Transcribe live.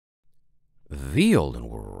The Olden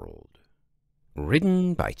World,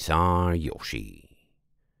 written by Czar Yoshi.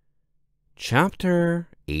 Chapter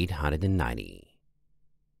 890.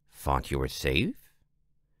 Thought you were safe?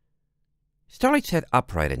 Starlight sat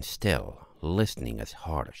upright and still, listening as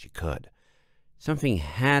hard as she could. Something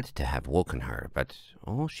had to have woken her, but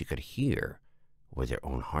all she could hear was her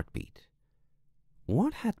own heartbeat.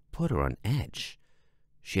 What had put her on edge?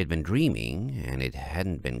 She had been dreaming, and it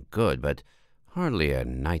hadn't been good, but hardly a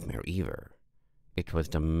nightmare either. It was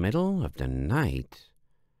the middle of the night.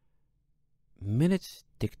 Minutes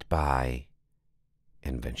ticked by,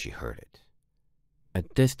 and then she heard it. A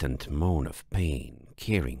distant moan of pain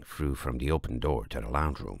carrying through from the open door to the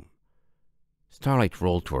lounge room. Starlight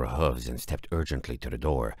rolled to her hooves and stepped urgently to the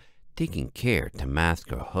door, taking care to mask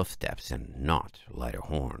her hoofsteps and not light her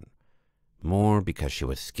horn. More because she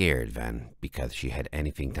was scared than because she had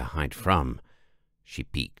anything to hide from, she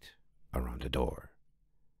peeked around the door.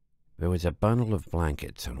 There was a bundle of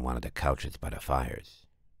blankets on one of the couches by the fires.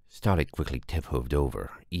 Starlight quickly tiptoed over,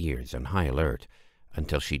 ears on high alert,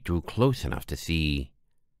 until she drew close enough to see...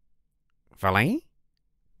 Valet?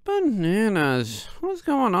 Bananas! What's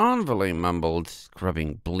going on? Valet mumbled,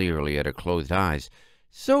 scrubbing blearily at her closed eyes,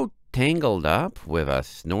 so tangled up with a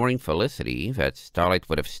snoring Felicity that Starlight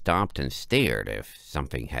would have stopped and stared if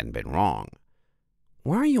something hadn't been wrong.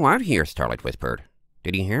 "Why are you out here?" Starlight whispered.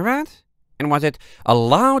 "Did you hear that?" And was it? A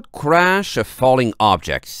loud crash of falling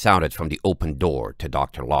objects sounded from the open door to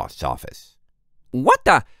Dr. Lost's office. "What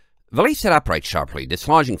the—" Valet sat upright sharply,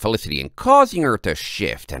 dislodging Felicity and causing her to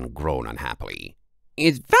shift and groan unhappily.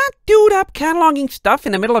 "Is that dude up cataloging stuff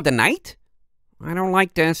in the middle of the night?" "I don't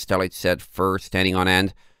like this," Starlight said, first standing on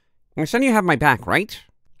end. "You said you have my back, right?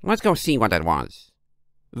 Let's go see what that was."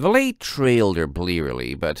 Valet trailed her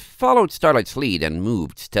blearily, but followed Starlight's lead and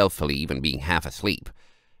moved stealthily, even being half asleep.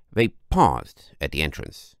 They paused at the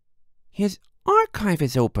entrance. "His archive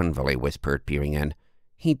is open," Valet whispered, peering in.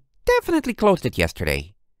 "He definitely closed it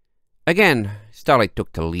yesterday." Again, Starlight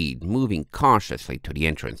took the lead, moving cautiously to the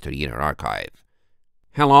entrance to the inner archive.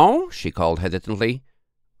 "Hello?" she called hesitantly.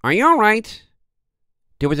 "Are you all right?"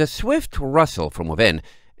 There was a swift rustle from within,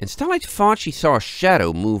 and Starlight thought she saw a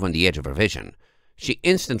shadow move on the edge of her vision. She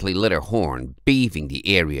instantly lit her horn, bathing the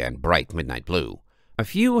area in bright midnight blue. A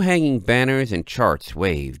few hanging banners and charts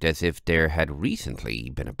waved as if there had recently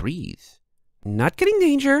been a breeze. "Not getting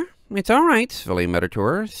danger. It's all right," Valet muttered to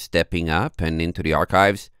her, stepping up and into the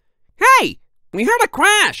archives. "Hey! We heard a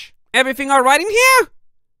crash! Everything all right in here?"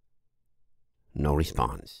 No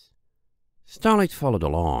response. Starlight followed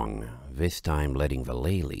along, this time letting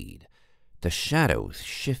Valet lead, the shadows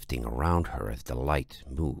shifting around her as the light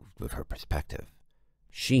moved with her perspective.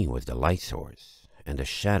 She was the light source, and the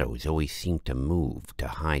shadows always seemed to move to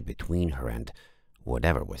hide between her and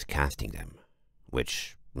whatever was casting them,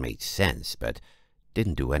 which made sense, but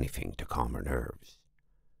didn't do anything to calm her nerves.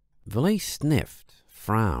 Valet sniffed,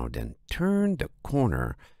 frowned, and turned the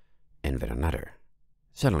corner, and then another.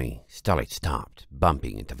 Suddenly, Starlight stopped,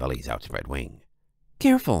 bumping into Valet's outspread wing.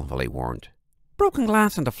 "Careful," Valet warned. "Broken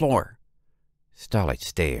glass on the floor." Starlight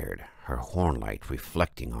stared, her horn light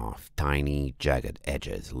reflecting off tiny, jagged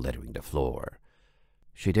edges littering the floor.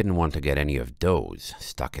 She didn't want to get any of those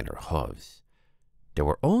stuck in her hooves. There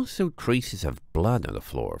were also traces of blood on the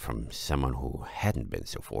floor from someone who hadn't been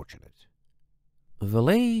so fortunate.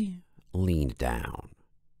 Valet leaned down.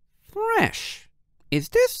 "Fresh. Is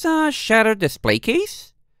this a shattered display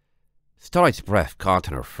case?" Starlight's breath caught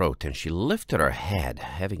in her throat, and she lifted her head,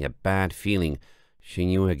 having a bad feeling. She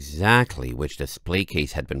knew exactly which display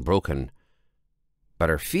case had been broken, but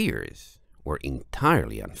her fears were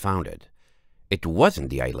entirely unfounded. It wasn't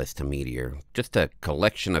the Eyelista meteor, just a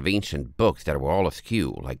collection of ancient books that were all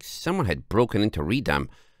askew, like someone had broken in to read them,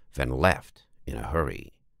 then left in a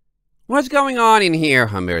hurry. "What's going on in here?"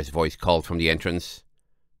 Hamir's voice called from the entrance.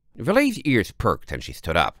 Valet's ears perked, and she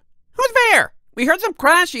stood up. "Who's there? We heard some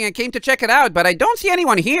crashing and came to check it out, but I don't see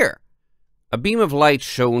anyone here." A beam of light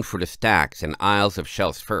shone through the stacks and aisles of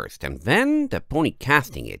shelves first, and then the pony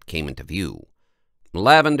casting it came into view.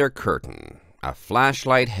 Lavender curtain, a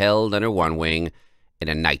flashlight held under one wing, and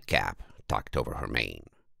a nightcap tucked over her mane.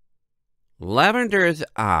 Lavender's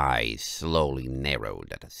eyes slowly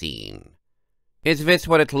narrowed at the scene. "Is this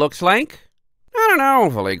what it looks like?" "I don't know,"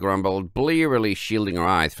 Valet grumbled, blearily shielding her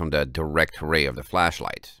eyes from the direct ray of the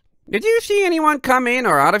flashlight. "Did you see anyone come in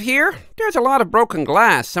or out of here? There's a lot of broken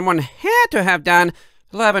glass. Someone had to have done—"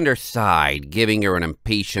 Lavender sighed, giving her an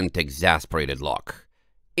impatient, exasperated look.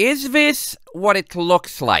 "Is this what it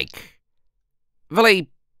looks like?" Valet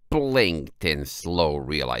blinked in slow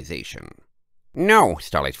realization. "No,"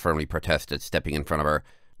 Starlight firmly protested, stepping in front of her.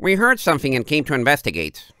 We heard something and came to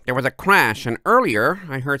investigate. There was a crash, and earlier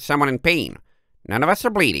I heard someone in pain. None of us are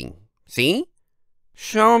bleeding. See?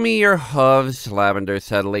 Show me your hooves, Lavender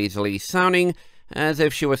said lazily, sounding as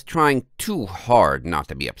if she was trying too hard not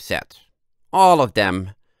to be upset. All of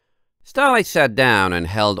them. Starlight sat down and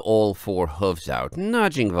held all 4 hooves out,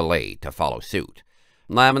 nudging Valet to follow suit.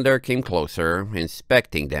 Lavender came closer,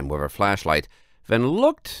 inspecting them with her flashlight, then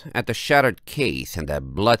looked at the shattered case and the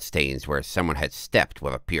bloodstains where someone had stepped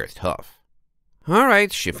with a pierced hoof. All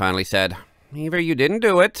right, she finally said. Either you didn't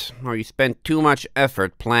do it, or you spent too much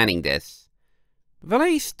effort planning this.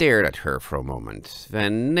 Valet stared at her for a moment,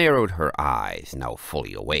 then narrowed her eyes, now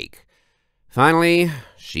fully awake. Finally,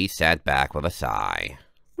 she sat back with a sigh.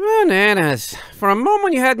 Bananas. For a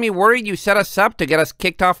moment you had me worried you set us up to get us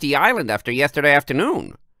kicked off the island after yesterday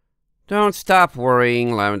afternoon. Don't stop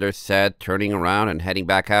worrying, Lavender said, turning around and heading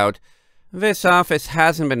back out. This office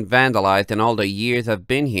hasn't been vandalized in all the years I've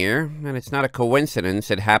been here, and it's not a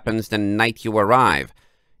coincidence it happens the night you arrive.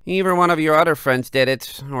 Either one of your other friends did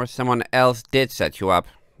it, or someone else did set you up.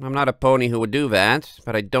 I'm not a pony who would do that,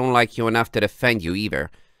 but I don't like you enough to defend you either.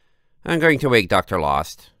 I'm going to wake Dr.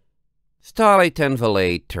 Lost. Starlight and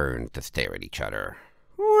Valet turned to stare at each other.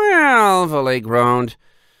 Well, Valet groaned.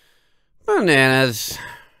 Bananas.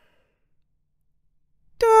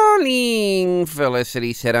 Darling,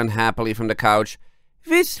 Felicity said unhappily from the couch,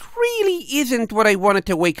 this really isn't what I wanted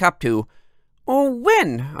to wake up to, or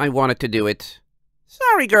when I wanted to do it.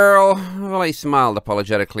 Sorry, girl, Valet smiled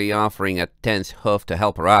apologetically, offering a tense hoof to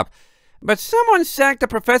help her up. But someone sacked the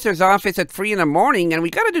professor's office at 3 in the morning, and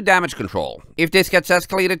we gotta do damage control. If this gets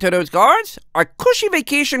escalated to those guards, our cushy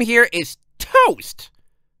vacation here is toast!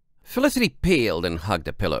 Felicity paled and hugged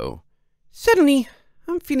the pillow. Suddenly,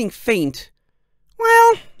 I'm feeling faint.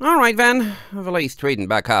 Well, all right, then. Valet straightened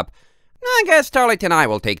back up. I guess Starlight and I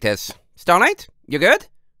will take this. Starlight, you good?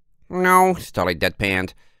 No, Starlight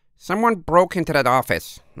deadpanned. Someone broke into that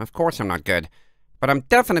office. Of course I'm not good, but I'm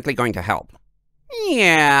definitely going to help.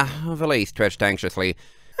 Yeah, Valet stretched anxiously.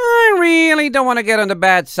 I really don't want to get on the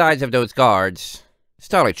bad sides of those guards.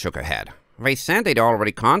 Starlight shook her head. They said they'd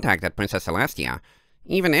already contacted Princess Celestia.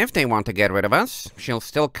 Even if they want to get rid of us, she'll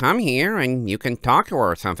still come here and you can talk to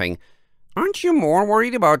her or something. Aren't you more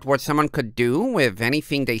worried about what someone could do with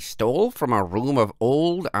anything they stole from a room of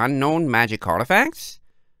old, unknown magic artifacts?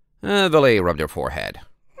 Valet rubbed her forehead.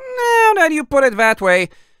 Now that you put it that way,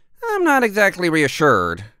 I'm not exactly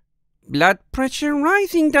reassured. Blood pressure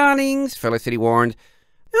rising, darlings, Felicity warned.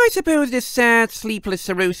 I suppose this sad, sleepless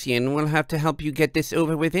Cerosian will have to help you get this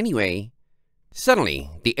over with anyway. Suddenly,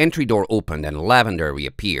 the entry door opened and Lavender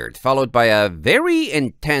reappeared, followed by a very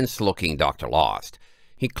intense-looking Dr. Lost.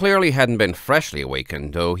 He clearly hadn't been freshly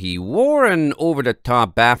awakened, though he wore an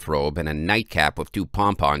over-the-top bathrobe and a nightcap with 2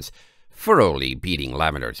 pompons, thoroughly beating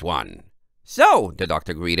Lavender's one. So, the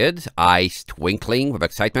doctor greeted, eyes twinkling with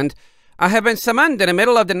excitement, I have been summoned in the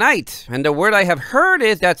middle of the night, and the word I have heard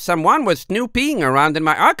is that someone was snooping around in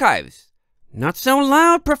my archives. Not so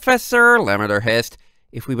loud, Professor, Lavender hissed.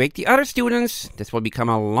 If we wake the other students, this will become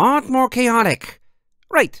a lot more chaotic.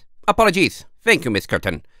 Right. Apologies. Thank you, Miss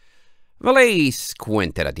Curtin. Valet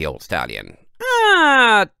squinted at the old stallion.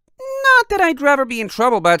 Not that I'd rather be in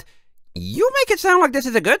trouble, but you make it sound like this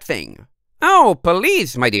is a good thing. Oh,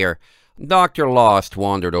 please, my dear. Dr. Lost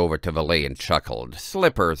wandered over to Valet and chuckled,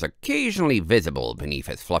 slippers occasionally visible beneath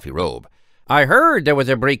his fluffy robe. I heard there was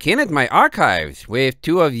a break-in at my archives, with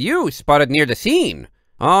 2 of you spotted near the scene.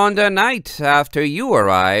 On the night after you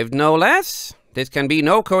arrived, no less. This can be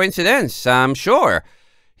no coincidence, I'm sure.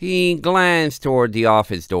 He glanced toward the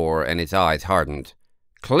office door and his eyes hardened.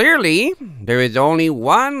 Clearly, there is only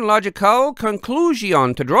one logical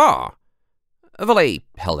conclusion to draw. Valet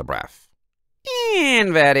held a breath.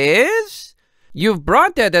 And that is, you've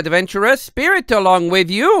brought that adventurous spirit along with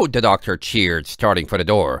you, the doctor cheered, starting for the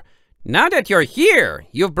door. Now that you're here,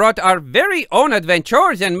 you've brought our very own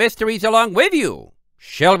adventures and mysteries along with you.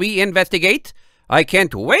 Shall we investigate? I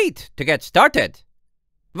can't wait to get started.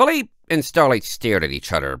 Valet and Starlight stared at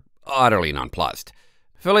each other, utterly nonplussed.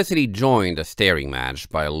 Felicity joined the staring match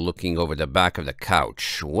by looking over the back of the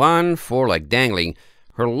couch, one foreleg dangling,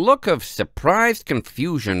 her look of surprised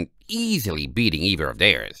confusion easily beating either of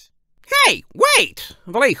theirs. Hey, wait!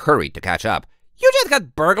 Valet hurried to catch up. You just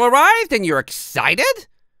got burglarized and you're excited?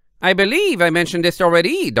 I believe I mentioned this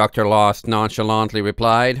already, Dr. Lost nonchalantly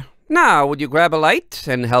replied. Now, would you grab a light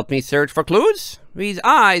and help me search for clues? These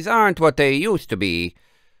eyes aren't what they used to be.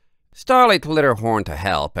 Starlight lit her horn to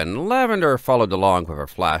help, and Lavender followed along with her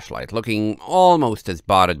flashlight, looking almost as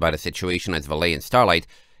bothered by the situation as Valet and Starlight,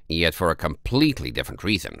 yet for a completely different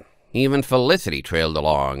reason. Even Felicity trailed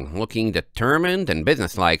along, looking determined and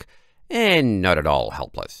businesslike, and not at all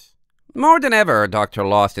helpless. More than ever, Dr.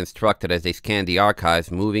 Lost instructed as they scanned the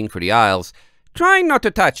archives moving through the aisles, trying not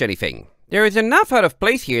to touch anything. There is enough out of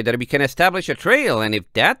place here that we can establish a trail, and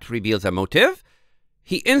if that reveals a motive...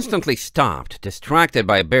 He instantly stopped, distracted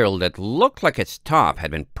by a barrel that looked like its top had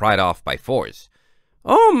been pried off by force.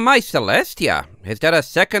 Oh, my Celestia! Is that a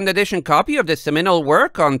second edition copy of the seminal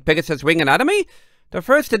work on Pegasus Wing Anatomy? The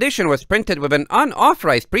first edition was printed with an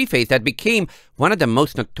unauthorized preface that became one of the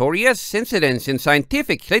most notorious incidents in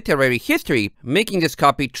scientific literary history, making this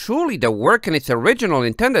copy truly the work in its original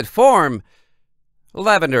intended form.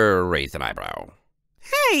 Lavender raised an eyebrow.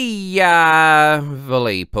 Hey,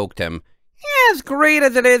 Villy poked him. As great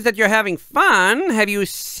as it is that you're having fun, have you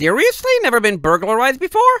seriously never been burglarized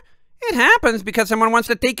before? It happens because someone wants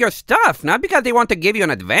to take your stuff, not because they want to give you an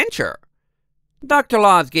adventure. Dr.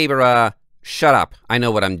 Laws gave her a, "Shut up, I know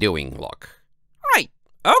what I'm doing" look. Right,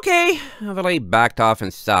 okay. Villy backed off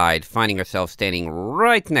and sighed, finding herself standing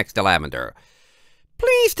right next to Lavender.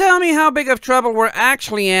 Please tell me how big of trouble we're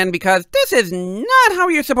actually in, because this is not how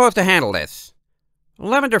you're supposed to handle this.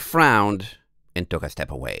 Lavender frowned and took a step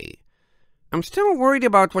away. I'm still worried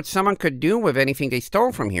about what someone could do with anything they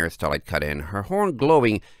stole from here, Starlight cut in, her horn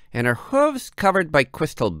glowing and her hooves covered by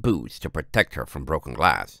crystal boots to protect her from broken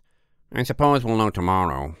glass. I suppose we'll know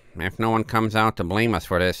tomorrow. If no one comes out to blame us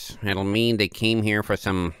for this, it'll mean they came here for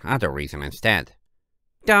some other reason instead.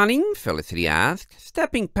 Darling, Felicity asked,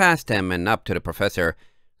 stepping past them and up to the professor.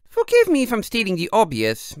 Forgive me if I'm stating the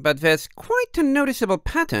obvious, but there's quite a noticeable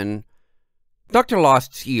pattern. Dr.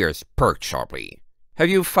 Lost's ears perked sharply. Have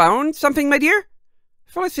you found something, my dear?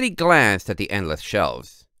 Felicity glanced at the endless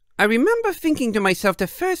shelves. I remember thinking to myself the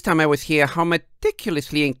first time I was here how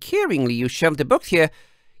meticulously and caringly you shelved the books here,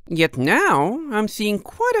 yet now I'm seeing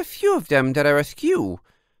quite a few of them that are askew.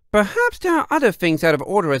 Perhaps there are other things out of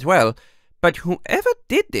order as well, but whoever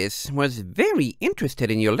did this was very interested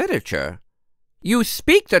in your literature. You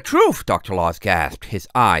speak the truth, Dr. Laws gasped, his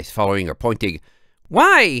eyes following her pointing.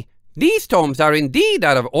 Why, these tomes are indeed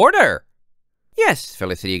out of order. Yes,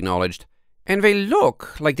 Felicity acknowledged, and they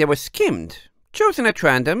look like they were skimmed, chosen at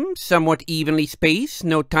random, somewhat evenly spaced,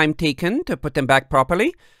 no time taken to put them back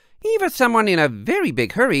properly, either someone in a very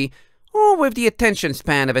big hurry, or with the attention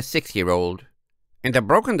span of a 6-year-old. And the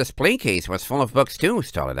broken display case was full of books too,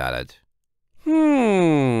 Starlight added.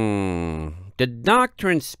 The doctor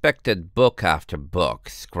inspected book after book,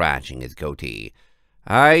 scratching his goatee.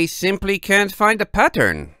 I simply can't find a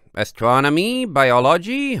pattern. Astronomy,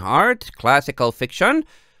 biology, art, classical fiction,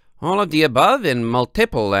 all of the above in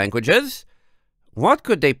multiple languages. What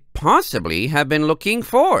could they possibly have been looking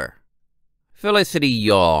for? Felicity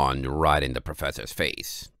yawned right in the professor's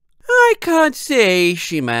face. I can't say,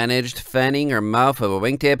 she managed, fanning her mouth with a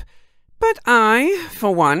wingtip, but I,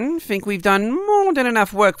 for one, think we've done more than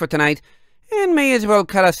enough work for tonight, and may as well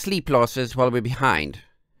cut our sleep losses while we're behind.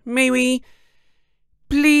 May we,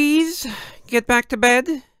 please, get back to bed?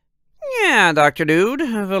 Yeah, Dr. Dude,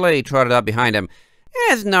 Valet trotted up behind him.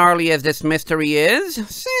 As gnarly as this mystery is,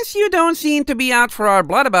 since you don't seem to be out for our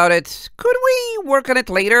blood about it, could we work on it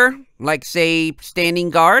later? Like, say, standing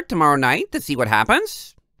guard tomorrow night to see what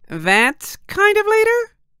happens? That kind of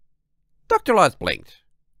later? Dr. Laws blinked.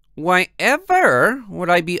 Why ever would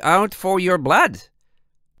I be out for your blood?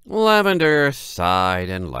 Lavender sighed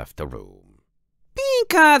and left the room.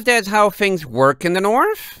 Because that's how things work in the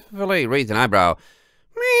north? Valet raised an eyebrow.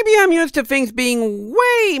 Maybe I'm used to things being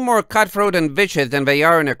way more cutthroat and vicious than they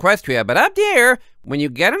are in Equestria, but up there, when you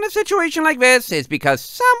get in a situation like this, it's because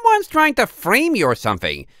someone's trying to frame you or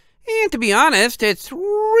something. And to be honest, it's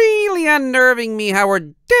really unnerving me how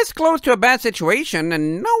we're this close to a bad situation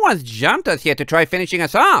and no one's jumped us yet to try finishing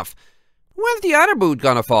us off. When's the other boot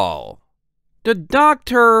gonna fall? The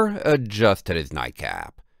doctor adjusted his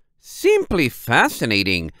nightcap. Simply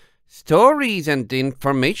fascinating. Stories and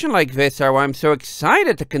information like this are why I'm so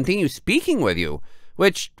excited to continue speaking with you,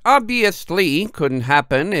 which obviously couldn't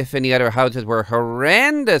happen if any other houses were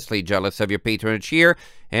horrendously jealous of your patronage here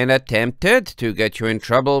and attempted to get you in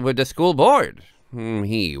trouble with the school board.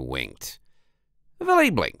 He winked. Villy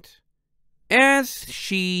blinked. As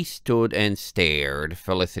she stood and stared,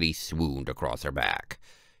 Felicity swooned across her back.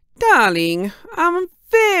 Darling, I'm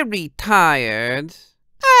very tired.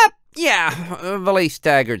 Yeah, Valet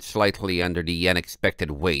staggered slightly under the unexpected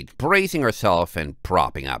weight, bracing herself and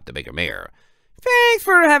propping up the bigger mare. Thanks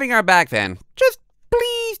for having our back, then. Just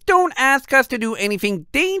please don't ask us to do anything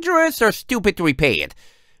dangerous or stupid to repay it.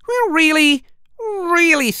 We're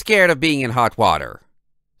really scared of being in hot water.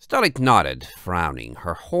 Starlight nodded, frowning,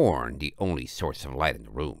 her horn the only source of light in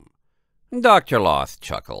the room. Dr. Lost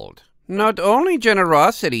chuckled. Not only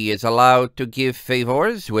generosity is allowed to give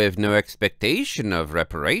favors with no expectation of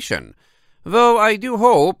reparation, though I do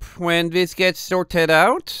hope, when this gets sorted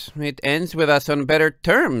out, it ends with us on better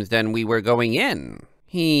terms than we were going in.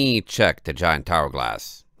 He checked the giant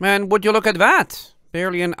hourglass. And would you look at that?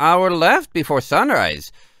 Barely an hour left before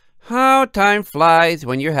sunrise. How time flies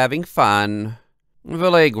when you're having fun.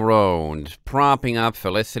 Valet groaned, propping up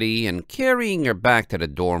Felicity and carrying her back to the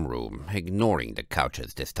dorm room, ignoring the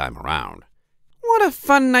couches this time around. What a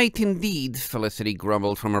fun night indeed, Felicity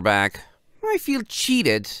grumbled from her back. I feel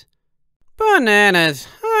cheated. Bananas,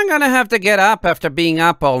 I'm gonna have to get up after being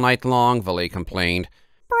up all night long, Valet complained.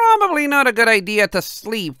 Probably not a good idea to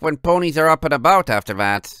sleep when ponies are up and about after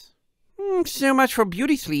that. So much for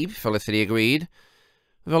beauty sleep, Felicity agreed.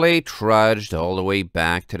 Valet trudged all the way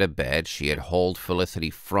back to the bed she had hauled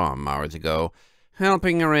Felicity from hours ago,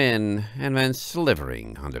 helping her in and then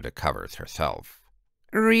slithering under the covers herself.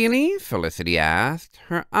 Really? Felicity asked,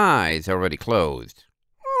 her eyes already closed.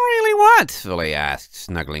 Really what? Valet asked,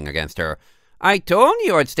 snuggling against her. I told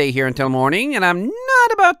you I'd stay here until morning, and I'm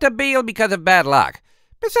not about to bail because of bad luck.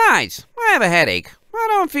 Besides, I have a headache. I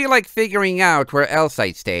don't feel like figuring out where else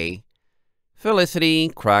I'd stay. Felicity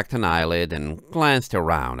cracked an eyelid and glanced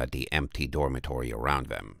around at the empty dormitory around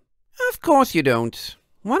them. Of course you don't.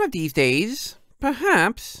 One of these days,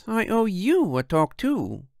 perhaps I owe you a talk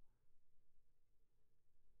too.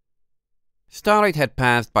 Starlight had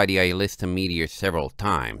passed by the Ailista meteor several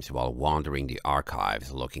times while wandering the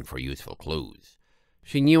archives looking for useful clues.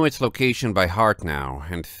 She knew its location by heart now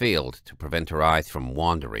and failed to prevent her eyes from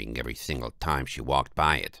wandering every single time she walked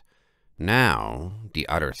by it. Now, the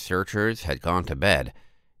other searchers had gone to bed,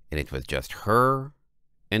 and it was just her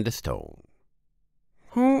and the stone.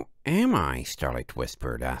 Who am I? Starlight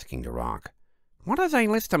whispered, asking the rock. What does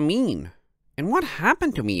Ailista mean? And what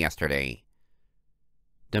happened to me yesterday?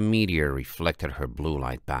 The meteor reflected her blue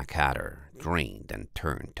light back at her, drained and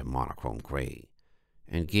turned to monochrome gray,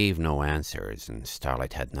 and gave no answers, and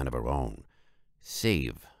Starlight had none of her own,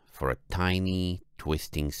 save for a tiny,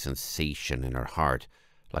 twisting sensation in her heart,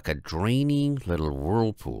 like a draining little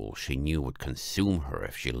whirlpool she knew would consume her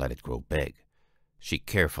if she let it grow big. She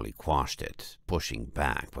carefully quashed it, pushing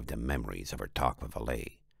back with the memories of her talk with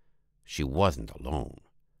Valet. She wasn't alone.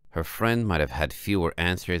 Her friend might have had fewer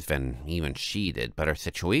answers than even she did, but her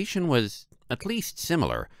situation was at least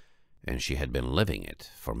similar, and she had been living it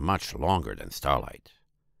for much longer than Starlight.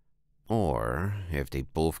 Or, if they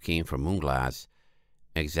both came from Moonglass,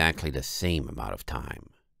 exactly the same amount of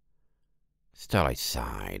time. Starlight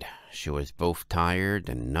sighed. She was both tired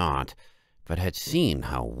and not, but had seen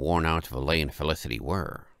how worn out Valet and Felicity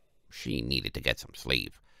were. She needed to get some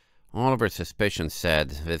sleep. All of her suspicions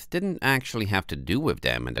said this didn't actually have to do with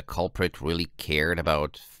them, and the culprit really cared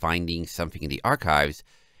about finding something in the archives,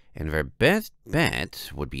 and their best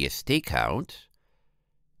bet would be a stakeout,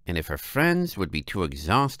 and if her friends would be too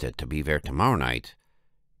exhausted to be there tomorrow night,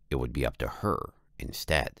 it would be up to her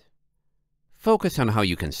instead. Focus on how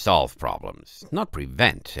you can solve problems, not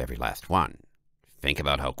prevent every last one. Think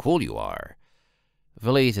about how cool you are.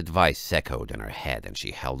 Valet's advice echoed in her head, and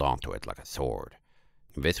she held on to it like a sword.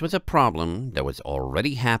 This was a problem that was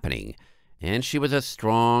already happening, and she was a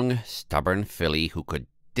strong, stubborn filly who could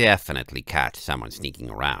definitely catch someone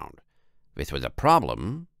sneaking around. This was a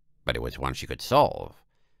problem, but it was one she could solve.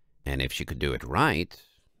 And if she could do it right,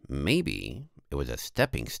 maybe it was a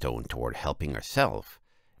stepping stone toward helping herself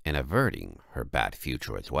and averting her bad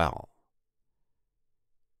future as well.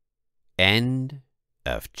 End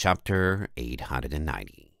of chapter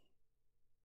 890.